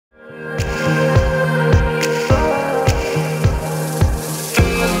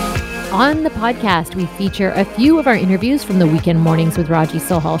On the podcast, we feature a few of our interviews from the Weekend Mornings with Raji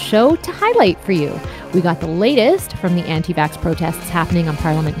Sohal show to highlight for you. We got the latest from the anti-vax protests happening on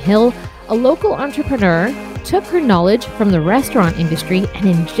Parliament Hill. A local entrepreneur took her knowledge from the restaurant industry and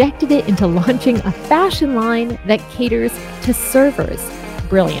injected it into launching a fashion line that caters to servers.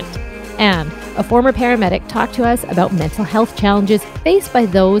 Brilliant. And a former paramedic talked to us about mental health challenges faced by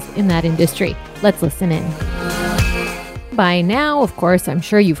those in that industry. Let's listen in. By now, of course, I'm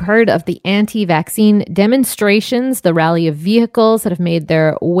sure you've heard of the anti-vaccine demonstrations, the rally of vehicles that have made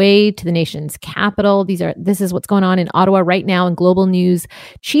their way to the nation's capital. This is what's going on in Ottawa right now. In Global News,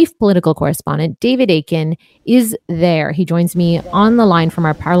 chief political correspondent David Akin is there. He joins me on the line from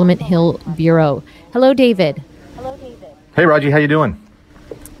our Parliament Hill bureau. Hello, David. Hey, Raji. How you doing?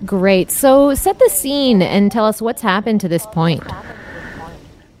 Great. So set the scene and tell us what's happened to this point.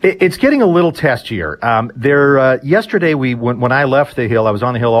 It's getting a little testier. Yesterday, when I left the Hill, I was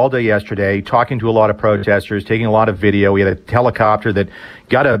on the Hill all day yesterday, talking to a lot of protesters, taking a lot of video. We had a helicopter that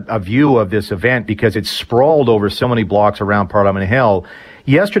got a view of this event because it's sprawled over so many blocks around Parliament Hill.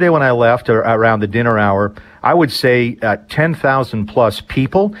 Yesterday, when I left around the dinner hour, I would say 10,000 plus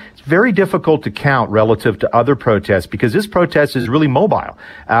people. It's very difficult to count relative to other protests because this protest is really mobile.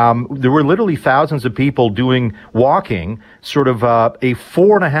 There were literally thousands of people walking sort of a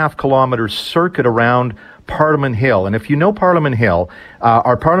 4.5 kilometer circuit around Parliament Hill. And if you know Parliament Hill,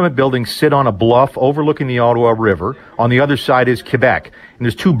 our Parliament buildings sit on a bluff overlooking the Ottawa River. On the other side is Quebec. And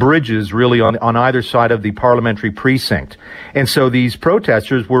there's two bridges really on either side of the parliamentary precinct. And so these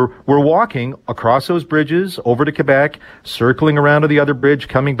protesters were walking across those bridges over to Quebec, circling around to the other bridge,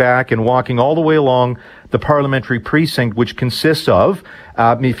 coming back and walking all the way along the parliamentary precinct, which consists of,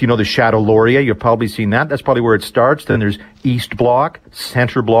 if you know the Chateau Laurier, you've probably seen that. That's probably where it starts. Then there's East Block,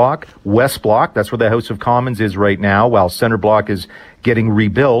 Centre Block, West Block. That's where the House of Commons is right now, while Centre Block is getting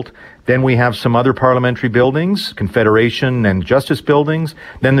rebuilt. Then we have some other parliamentary buildings, Confederation and Justice buildings.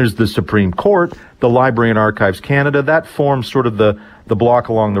 Then there's the Supreme Court, the Library and Archives Canada. That forms sort of the block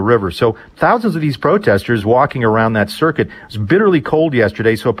along the river. So thousands of these protesters walking around that circuit. It was bitterly cold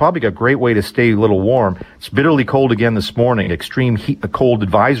yesterday, so probably a great way to stay a little warm. It's bitterly cold again this morning. Extreme heat, cold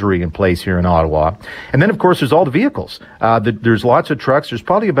advisory in place here in Ottawa. And then, of course, there's all the vehicles. There's lots of trucks. There's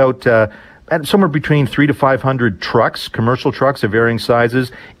probably about somewhere between 300 to 500 trucks, commercial trucks of varying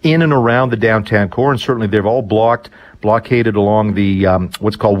sizes, in and around the downtown core. And certainly they've all blockaded along the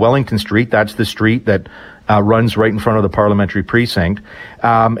what's called Wellington Street. That's the street that runs right in front of the parliamentary precinct.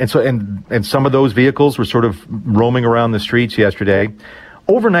 And some of those vehicles were sort of roaming around the streets yesterday.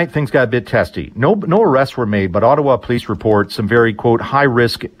 Overnight, things got a bit testy. No arrests were made, but Ottawa police report some very, quote, high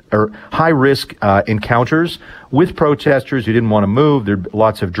risk encounters with protesters who didn't want to move. There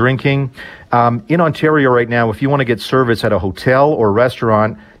lots of drinking. In Ontario right now, if you want to get service at a hotel or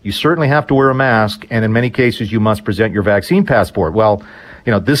restaurant, you certainly have to wear a mask, and in many cases, you must present your vaccine passport. Well,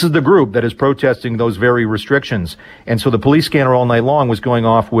 this is the group that is protesting those very restrictions. And so the police scanner all night long was going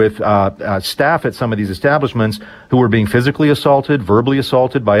off with staff at some of these establishments who were being physically assaulted, verbally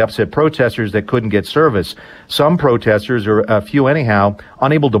assaulted by upset protesters that couldn't get service. Some protesters, or a few anyhow,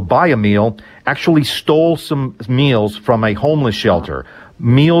 unable to buy a meal, actually stole some meals from a homeless shelter.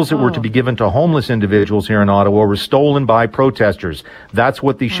 Meals that were to be given to homeless individuals here in Ottawa were stolen by protesters. That's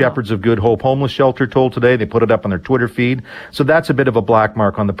what the Shepherds of Good Hope homeless shelter told today. They put it up on their Twitter feed. So that's a bit of a black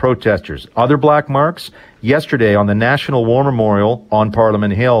mark on the protesters. Other black marks, yesterday on the National War Memorial on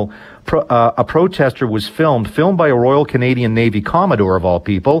Parliament Hill, a protester was filmed by a Royal Canadian Navy Commodore of all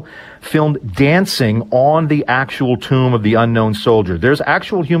people, filmed dancing on the actual tomb of the unknown soldier. There's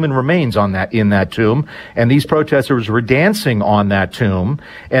actual human remains in that tomb, and these protesters were dancing on that tomb,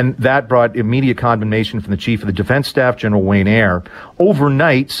 and that brought immediate condemnation from the Chief of the Defense Staff, General Wayne Eyre.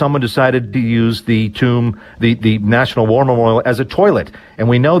 Overnight, someone decided to use the tomb, the National War Memorial, as a toilet, and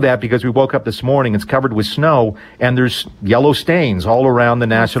we know that because we woke up this morning, it's covered with snow, and there's yellow stains all around the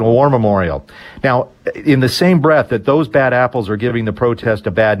National War Memorial. Now, in the same breath that those bad apples are giving the protest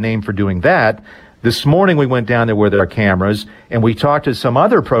a bad name for doing that, this morning we went down there with our cameras and we talked to some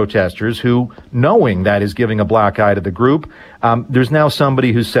other protesters who, knowing that is giving a black eye to the group, there's now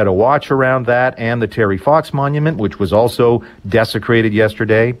somebody who set a watch around that and the Terry Fox Monument, which was also desecrated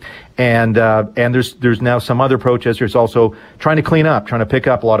yesterday. And there's now some other protesters also trying to clean up, trying to pick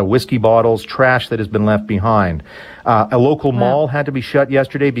up a lot of whiskey bottles, trash that has been left behind. A local mall had to be shut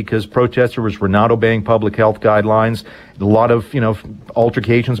yesterday because protesters were not obeying public health guidelines. A lot of,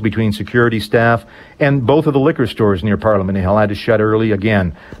 altercations between security staff, and both of the liquor stores near Parliament Hill had to shut early,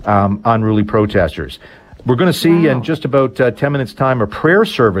 again, unruly protesters. We're going to see in just about 10 minutes' time a prayer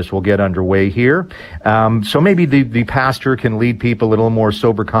service will get underway here. So maybe the pastor can lead people a little more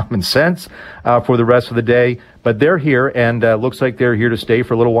sober common sense for the rest of the day. But they're here, and looks like they're here to stay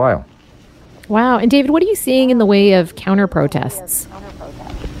for a little while. Wow. And David, what are you seeing in the way of counter-protests?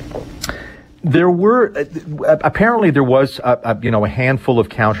 There were apparently there was a handful of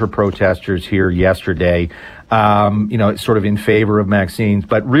counter-protesters here yesterday. Sort of in favor of vaccines,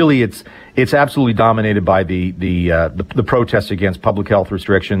 but really it's absolutely dominated by the protests against public health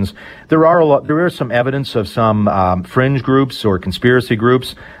restrictions. There is some evidence of some fringe groups or conspiracy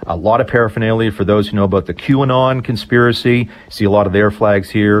groups. A lot of paraphernalia for those who know about the QAnon conspiracy. See a lot of their flags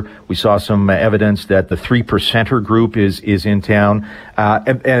here. We saw some evidence that the 3%er group is in town,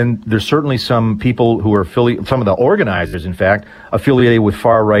 and there's certainly some people who are some of the organizers, in fact, affiliated with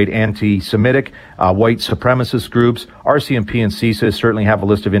far-right anti-Semitic, white supremacist groups. RCMP and CSIS certainly have a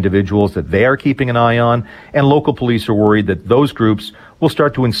list of individuals that they are keeping an eye on, and local police are worried that those groups will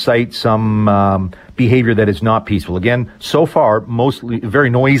start to incite some behavior that is not peaceful. Again, so far, mostly very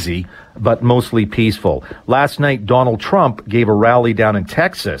noisy, but mostly peaceful. Last night, Donald Trump gave a rally down in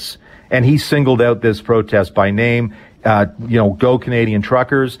Texas, and he singled out this protest by name. Go Canadian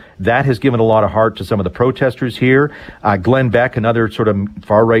Truckers. That has given a lot of heart to some of the protesters here. Glenn Beck, another sort of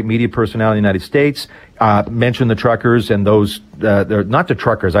far-right media personality in the United States, mentioned the truckers and those, they're not the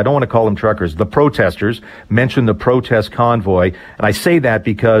truckers, I don't want to call them truckers, the protesters, mentioned the protest convoy. And I say that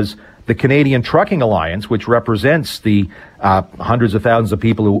because the Canadian Trucking Alliance, which represents the hundreds of thousands of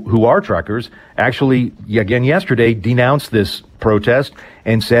people who are truckers, actually, again yesterday, denounced this protest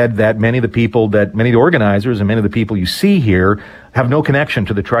and said that many of the organizers and many of the people you see here have no connection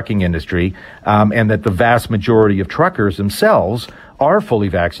to the trucking industry, and that the vast majority of truckers themselves are fully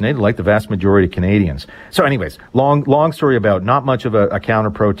vaccinated, like the vast majority of Canadians. So anyways, long story about not much of a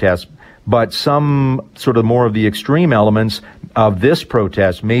counter-protest, but some sort of more of the extreme elements of this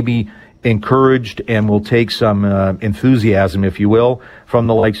protest may be encouraged and will take some enthusiasm, if you will, from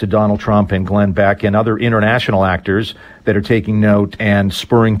the likes of Donald Trump and Glenn Beck and other international actors that are taking note and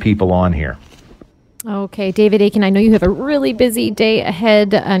spurring people on here. Okay, David Akin, I know you have a really busy day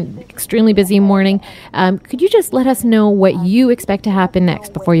ahead, an extremely busy morning. Could you just let us know what you expect to happen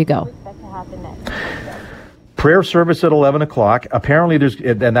next before you go? Prayer service at 11 o'clock. Apparently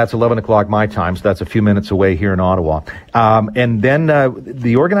and that's 11 o'clock my time, so that's a few minutes away here in Ottawa. And then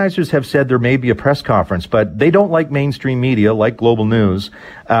the organizers have said there may be a press conference, but they don't like mainstream media, like Global News.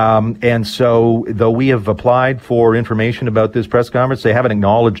 And so, though we have applied for information about this press conference, they haven't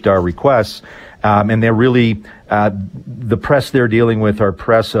acknowledged our requests. And they're really, the press they're dealing with are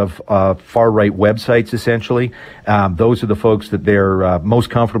press of far-right websites, essentially. Those are the folks that they're most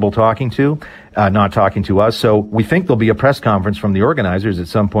comfortable talking to, not talking to us. So we think there'll be a press conference from the organizers at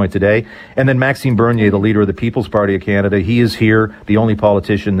some point today. And then Maxime Bernier, the leader of the People's Party of Canada, he is here, the only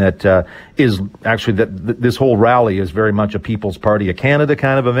politician that is actually, this whole rally is very much a People's Party of Canada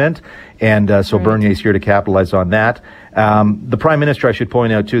kind of event. And so Bernier is here to capitalize on that. The Prime Minister, I should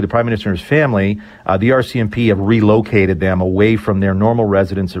point out too, the Prime Minister and his family, the RCMP have relocated them away from their normal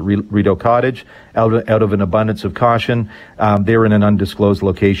residence at Rideau Cottage out of an abundance of caution. They're in an undisclosed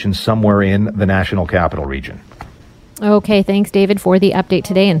location somewhere in the National Capital Region. Okay, thanks, David, for the update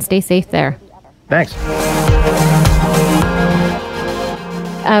today, and stay safe there. Thanks.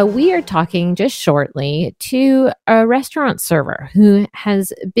 We are talking just shortly to a restaurant server who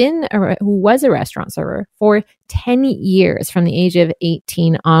was a restaurant server for 10 years from the age of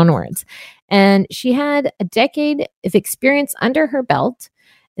 18 onwards. And she had a decade of experience under her belt.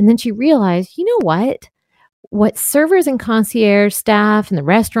 And then she realized, you know what servers and concierge staff in the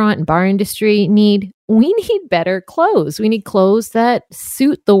restaurant and bar industry need? We need better clothes. We need clothes that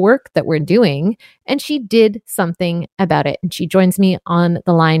suit the work that we're doing. And she did something about it. And she joins me on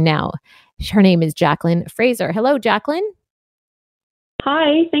the line now. Her name is Jacqueline Fraser. Hello, Jacqueline.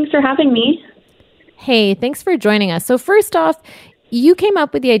 Hi, thanks for having me. Hey, thanks for joining us. So first off, you came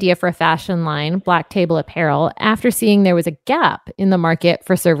up with the idea for a fashion line, Black Table Apparel, after seeing there was a gap in the market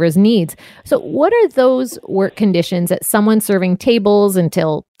for servers' needs. So what are those work conditions that someone serving tables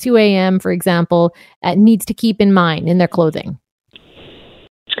until 2 a.m., for example, needs to keep in mind in their clothing?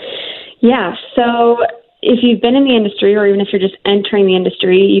 Yeah, so if you've been in the industry, or even if you're just entering the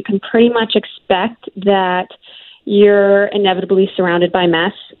industry, you can pretty much expect that you're inevitably surrounded by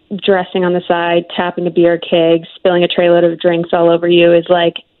mess. Dressing on the side, tapping a beer keg, spilling a tray load of drinks all over you is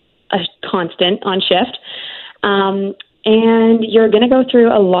like a constant on shift. And you're going to go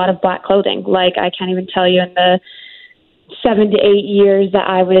through a lot of black clothing. Like, I can't even tell you in the 7 to 8 years that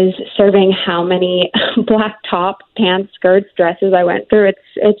I was serving how many black top, pants, skirts, dresses I went through.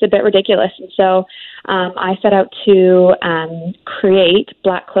 It's a bit ridiculous. And so I set out to create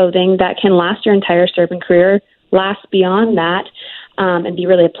black clothing that can last your entire serving career, last beyond that, and be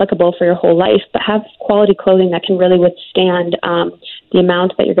really applicable for your whole life, but have quality clothing that can really withstand the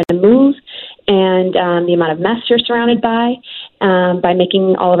amount that you're going to move and the amount of mess you're surrounded by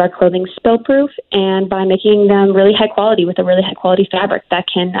making all of our clothing spill-proof and by making them really high quality with a really high-quality fabric that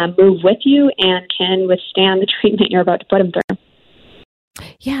can move with you and can withstand the treatment you're about to put them through.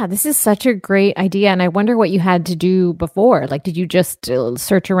 Yeah, this is such a great idea. And I wonder what you had to do before. Like, did you just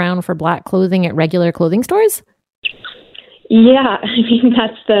search around for black clothing at regular clothing stores? Yeah, I mean,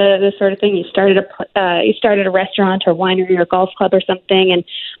 that's the sort of thing. You started a restaurant or winery or golf club or something, and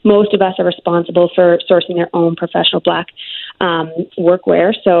most of us are responsible for sourcing their own professional black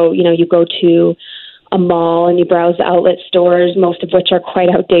workwear. So, you go to a mall and you browse the outlet stores, most of which are quite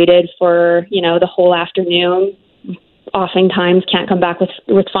outdated for, the whole afternoon. Oftentimes can't come back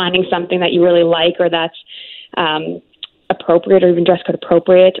with finding something that you really like or that's appropriate or even dress code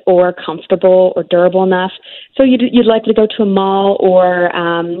appropriate or comfortable or durable enough. So you'd likely go to a mall or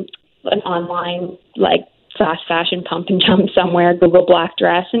an online like fast fashion pump and dump somewhere, Google black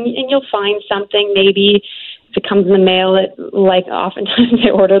dress, and you'll find something. Maybe if it comes in the mail, like oftentimes I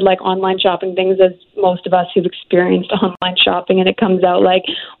ordered like online shopping things, as most of us who've experienced online shopping, and it comes out like,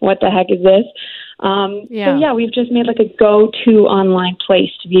 what the heck is this? So yeah, we've just made like a go-to online place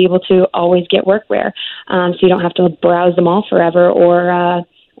to be able to always get workwear. So you don't have to browse them all forever or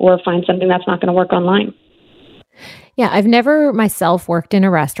find something that's not going to work online. Yeah, I've never myself worked in a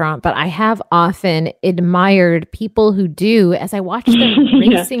restaurant, but I have often admired people who do, as I watch them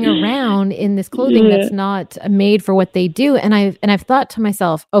racing around in this clothing that's not made for what they do. And I've thought to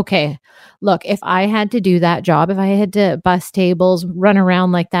myself, okay, look, if I had to do that job, if I had to bus tables, run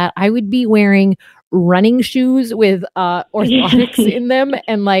around like that, I would be wearing running shoes with orthotics in them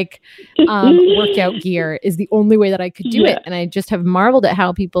and like workout gear is the only way that I could do it. And I just have marveled at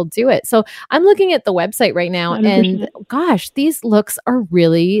how people do it. So I'm looking at the website right now 100%. And gosh, these looks are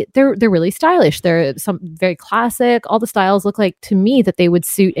really, they're really stylish. They're some very classic. All the styles look like to me that they would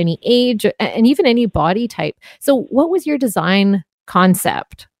suit any age and even any body type. So what was your design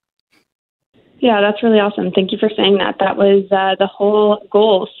concept? Yeah, that's really awesome. Thank you for saying that. That was the whole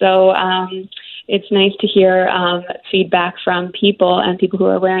goal. So it's nice to hear feedback from people and people who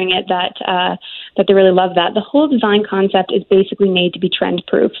are wearing it that they really love that. The whole design concept is basically made to be trend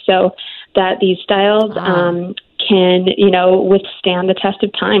proof, so that these styles can, withstand the test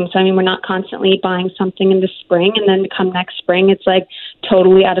of time. So, I mean, we're not constantly buying something in the spring and then come next spring, it's like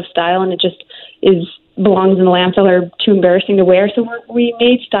totally out of style and it just belongs in the landfill or too embarrassing to wear. So we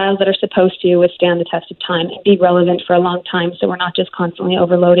made styles that are supposed to withstand the test of time and be relevant for a long time. So we're not just constantly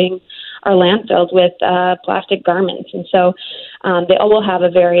overloading our landfills with plastic garments. And so they all will have a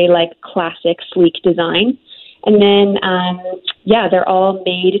very classic, sleek design. And then, they're all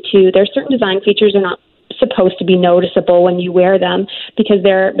made to, there's certain design features are not supposed to be noticeable when you wear them because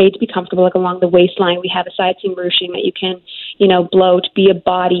they're made to be comfortable, like along the waistline. We have a side seam ruching that you can, bloat, be a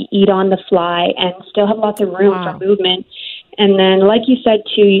body, eat on the fly, and still have lots of room for movement. And then, like you said,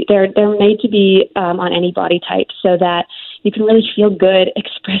 too, they're made to be on any body type so that you can really feel good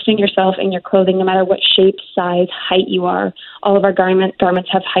expressing yourself in your clothing, no matter what shape, size, height you are. All of our garments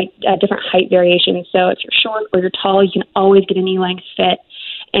have different height variations. So if you're short or you're tall, you can always get a knee-length fit.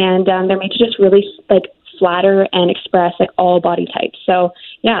 And they're made to just really flatter and express all body types. So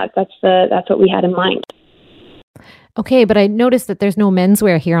yeah, that's what we had in mind. Okay, but I noticed that there's no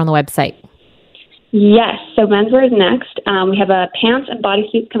menswear here on the website. Yes, so menswear is next. We have pants and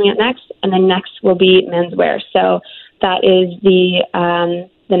bodysuits coming out next, and then next will be menswear. So that is the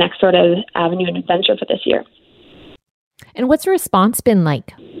next sort of avenue and adventure for this year. And what's the response been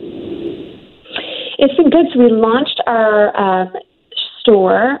like? It's been good. So we launched our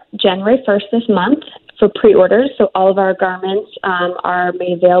store January 1st this month for pre-orders. So all of our garments are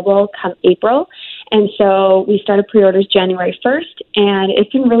made available come April. And so we started pre-orders January 1st, and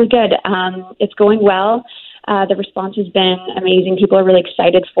it's been really good. It's going well. The response has been amazing. People are really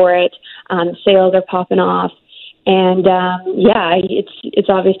excited for it. Sales are popping off. And it's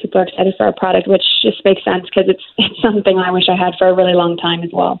obvious people are excited for our product, which just makes sense because it's something I wish I had for a really long time as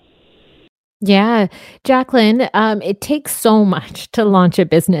well. Yeah. Jacqueline, it takes so much to launch a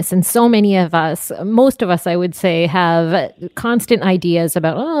business. And so many of us, most of us, I would say, have constant ideas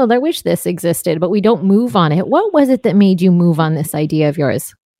about, I wish this existed, but we don't move on it. What was it that made you move on this idea of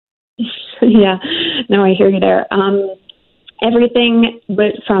yours? Yeah, no, I hear you there. Everything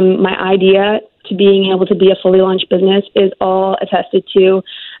but from my idea to being able to be a fully launched business is all attested to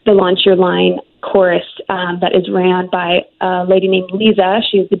the Launch Your Line course that is ran by a lady named Lisa.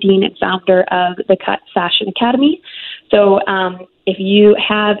 She is the dean and founder of the Cut Fashion Academy. So if you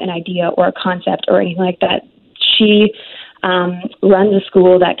have an idea or a concept or anything like that, she runs a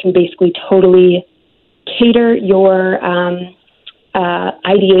school that can basically totally cater your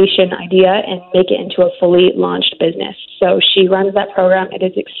ideation idea and make it into a fully launched business. So she runs that program. It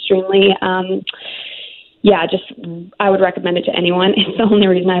is extremely, I would recommend it to anyone. It's the only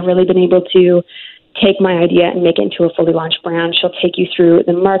reason I've really been able to take my idea and make it into a fully launched brand. She'll take you through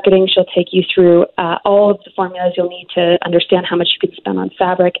the marketing. She'll take you through all of the formulas you'll need to understand how much you can spend on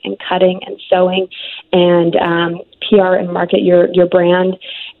fabric and cutting and sewing and PR and market your brand.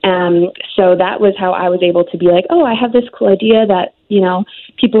 So that was how I was able to be like, oh, I have this cool idea that,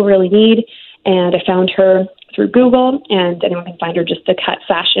 people really need. And I found her through Google, and anyone can find her just the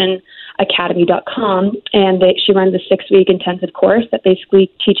cutfashionacademy.com. And she runs a 6-week intensive course that basically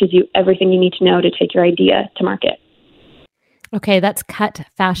teaches you everything you need to know to take your idea to market. Okay, that's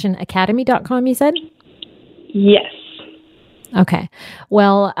cutfashionacademy.com, you said? Yes. Okay.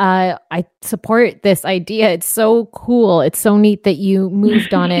 Well, I support this idea. It's so cool. It's so neat that you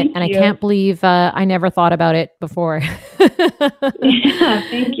moved on it. And I can't believe I never thought about it before.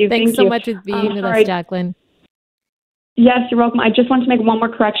 Thank you. Thanks so much for being with us, Jacqueline. Yes, you're welcome. I just want to make one more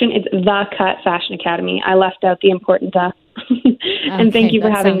correction. It's the Cut Fashion Academy. I left out the important and okay, thank you for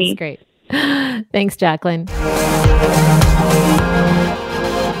having me. Great. Thanks, Jacqueline.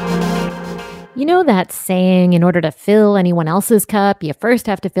 You know that saying, in order to fill anyone else's cup, you first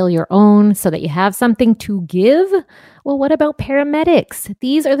have to fill your own so that you have something to give? Well, what about paramedics?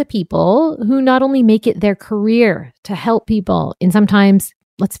 These are the people who not only make it their career to help people in sometimes,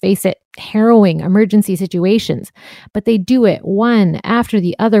 let's face it, harrowing emergency situations, but they do it one after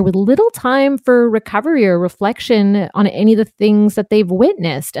the other with little time for recovery or reflection on any of the things that they've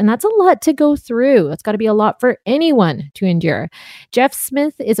witnessed. And that's a lot to go through. That's got to be a lot for anyone to endure. Jeff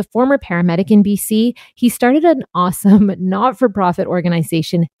Smith is a former paramedic in BC. He started an awesome not-for-profit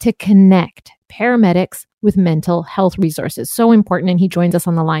organization to connect paramedics with mental health resources. So important. And he joins us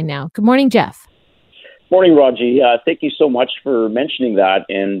on the line now. Good morning, Jeff. Morning, Raji. Thank you so much for mentioning that,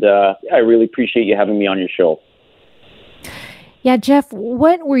 and I really appreciate you having me on your show. Yeah, Jeff,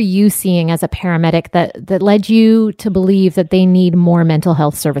 what were you seeing as a paramedic that led you to believe that they need more mental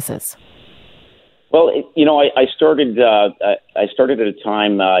health services? Well, I started at a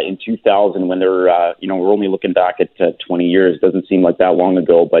time in 2000 when we're only looking back at 20 years. It doesn't seem like that long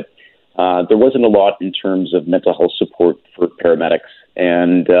ago, but there wasn't a lot in terms of mental health support for paramedics,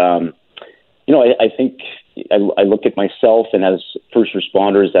 and I think I look at myself and as first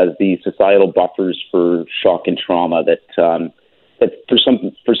responders as the societal buffers for shock and trauma that for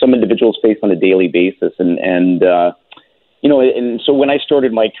some individuals face on a daily basis, and so when I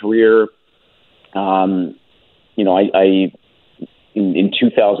started my career, in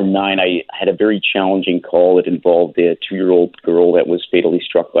 2009 I had a very challenging call that involved a 2-year-old girl that was fatally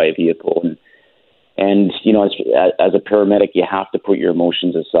struck by a vehicle. And as a paramedic, you have to put your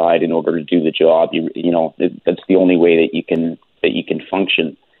emotions aside in order to do the job. That's the only way that you can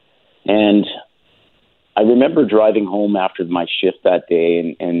function. And I remember driving home after my shift that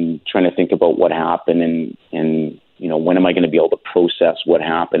day and trying to think about what happened and when am I going to be able to process what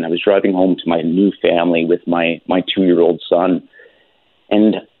happened. I was driving home to my new family with my 2-year-old son,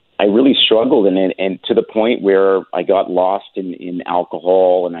 and I really struggled, and to the point where I got lost in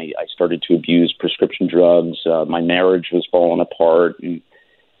alcohol, and I started to abuse prescription drugs. My marriage was falling apart, and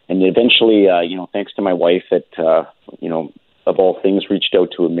eventually, thanks to my wife that, of all things, reached out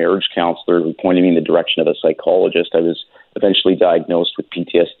to a marriage counselor who pointed me in the direction of a psychologist. I was eventually diagnosed with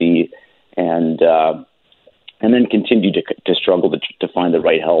PTSD, and then continued to struggle to find the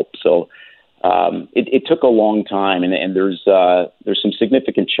right help. So. It took a long time, and there's some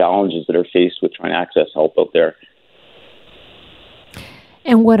significant challenges that are faced with trying to access help out there.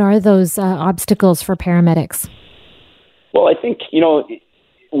 And what are those obstacles for paramedics? Well, I think,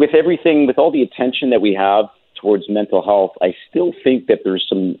 with all the attention that we have towards mental health, I still think that there's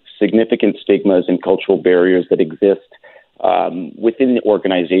some significant stigmas and cultural barriers that exist within the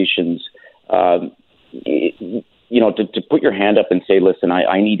organizations. To put your hand up and say, listen,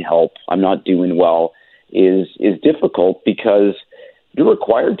 I need help, I'm not doing well, is difficult because you're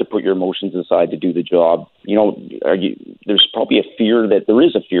required to put your emotions aside to do the job. There's probably a fear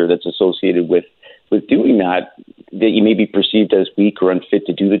that's associated with doing that you may be perceived as weak or unfit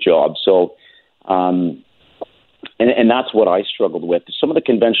to do the job. So, and that's what I struggled with. Some of the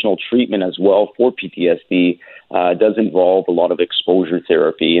conventional treatment as well for PTSD does involve a lot of exposure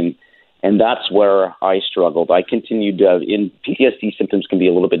therapy, and And that's where I struggled. I continued, in PTSD symptoms can be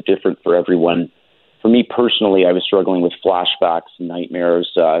a little bit different for everyone. For me personally, I was struggling with flashbacks and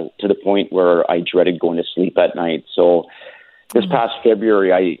nightmares to the point where I dreaded going to sleep at night. So this past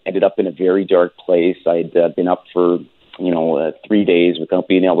February, I ended up in a very dark place. I'd been up for 3 days without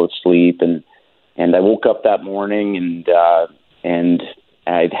being able to sleep, and I woke up that morning and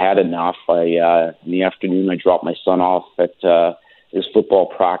I'd had enough. In the afternoon, I dropped my son off at his football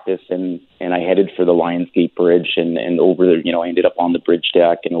practice, and I headed for the Lionsgate Bridge and over the, I ended up on the bridge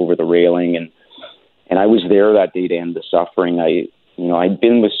deck and over the railing, and I was there that day to end the suffering. I'd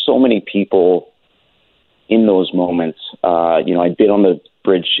been with so many people in those moments. I'd been on the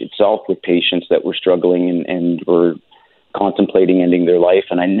bridge itself with patients that were struggling and were contemplating ending their life,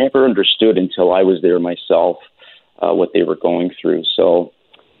 and I never understood until I was there myself what they were going through. So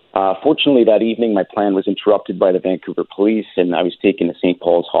fortunately, that evening, my plan was interrupted by the Vancouver police, and I was taken to St.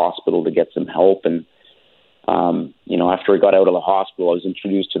 Paul's Hospital to get some help. And, after I got out of the hospital, I was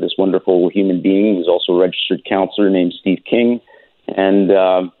introduced to this wonderful human being who's also a registered counselor named Steve King. And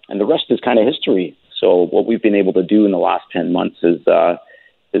the rest is kind of history. So what we've been able to do in the last 10 months has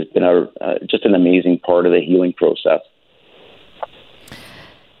been just an amazing part of the healing process.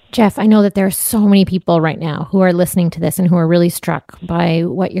 Jeff, I know that there are so many people right now who are listening to this and who are really struck by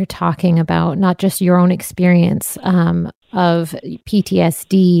what you're talking about, not just your own experience of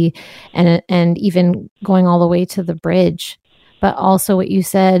PTSD and even going all the way to the bridge, but also what you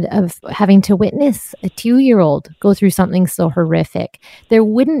said of having to witness a 2-year-old go through something so horrific. There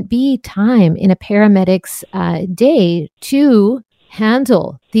wouldn't be time in a paramedic's day to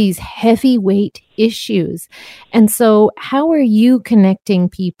handle these heavyweight issues. And so how are you connecting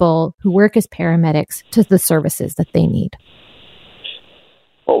people who work as paramedics to the services that they need?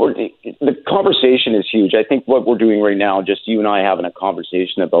 Well, the conversation is huge. I think what we're doing right now, just you and I having a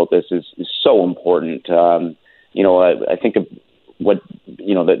conversation about this is so important. I think of what,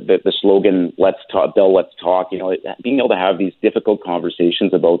 the slogan, let's talk, Bell, let's talk, being able to have these difficult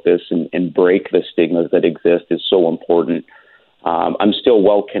conversations about this and break the stigmas that exist is so important. I'm still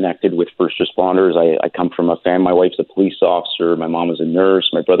well connected with first responders. I come from a family. My wife's a police officer. My mom was a nurse.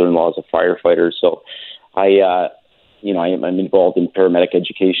 My brother-in-law is a firefighter. So I'm involved in paramedic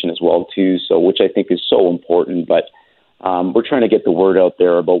education as well too. So, which I think is so important. But we're trying to get the word out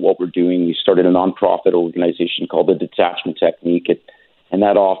there about what we're doing. We started a nonprofit organization called the Detachment Technique, and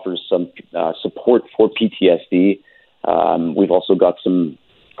that offers some support for PTSD. We've also got some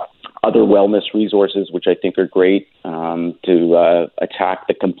other wellness resources, which I think are great to attack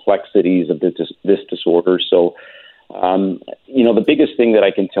the complexities of this disorder. So, the biggest thing that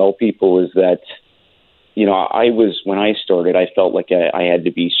I can tell people is that, when I started, I felt like I had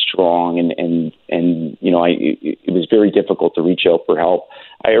to be strong and it was very difficult to reach out for help.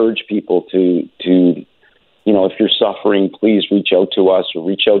 I urge people to if you're suffering, please reach out to us or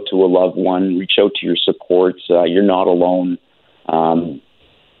reach out to a loved one, reach out to your supports. You're not alone.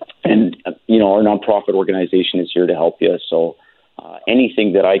 And our nonprofit organization is here to help you. So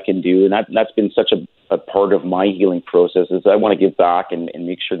anything that I can do, and that's been such a part of my healing process, is I want to give back and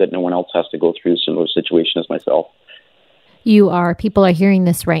make sure that no one else has to go through a similar situation as myself. People are hearing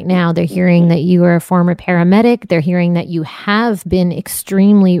this right now. They're hearing that you are a former paramedic. They're hearing that you have been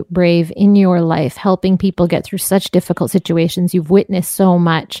extremely brave in your life, helping people get through such difficult situations. You've witnessed so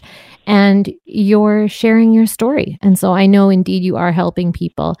much, and you're sharing your story. And so I know indeed you are helping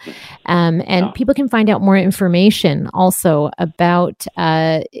people. People can find out more information also about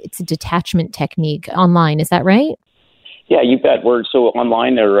it's a detachment technique online. Is that right? Yeah, you bet. So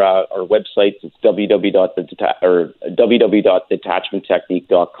online, our website is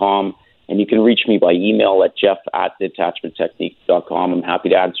www.detachmenttechnique.com, and you can reach me by email at jeff@detachmenttechnique.com. I'm happy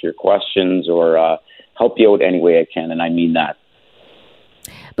to answer your questions or help you out any way I can, and I mean that.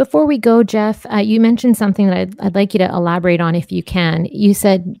 Before we go, Jeff, you mentioned something that I'd like you to elaborate on if you can. You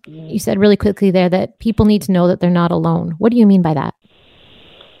said really quickly there that people need to know that they're not alone. What do you mean by that?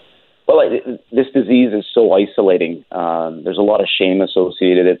 Well, this disease is so isolating. There's a lot of shame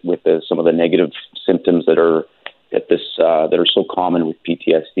associated with some of the negative symptoms that are so common with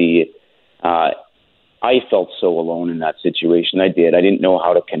PTSD. I felt so alone in that situation. I didn't know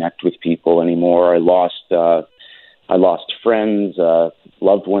how to connect with people anymore. I lost friends,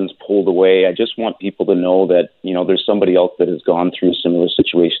 loved ones pulled away. I just want people to know that there's somebody else that has gone through a similar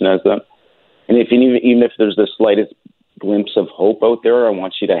situation as them, and even if there's the slightest glimpse of hope out there, I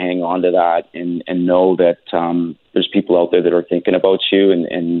want you to hang on to that and know that there's people out there that are thinking about you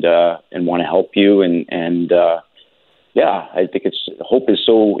and want to help you and I think hope is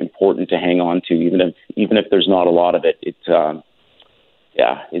so important to hang on to, even if there's not a lot of it. It's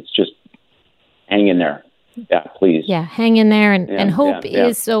just hang in there. Yeah, please. Yeah, hang in there. And hope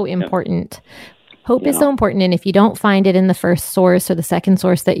is so important. Hope is so important. And if you don't find it in the first source or the second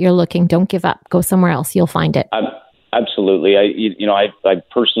source that you're looking, don't give up. Go somewhere else. You'll find it. Absolutely. I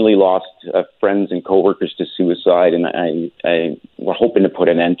personally lost friends and coworkers to suicide, and we're hoping to put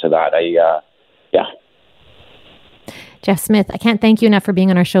an end to that. Jeff Smith, I can't thank you enough for being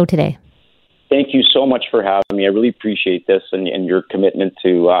on our show today. Thank you so much for having me. I really appreciate this and your commitment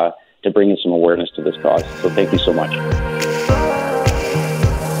to bringing some awareness to this cause. So thank you so much.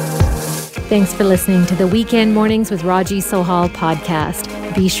 Thanks for listening to the Weekend Mornings with Raji Sohal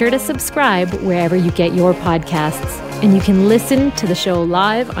podcast. Be sure to subscribe wherever you get your podcasts. And you can listen to the show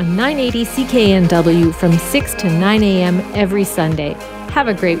live on 980 CKNW from 6 to 9 a.m. every Sunday. Have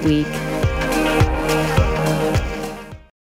a great week.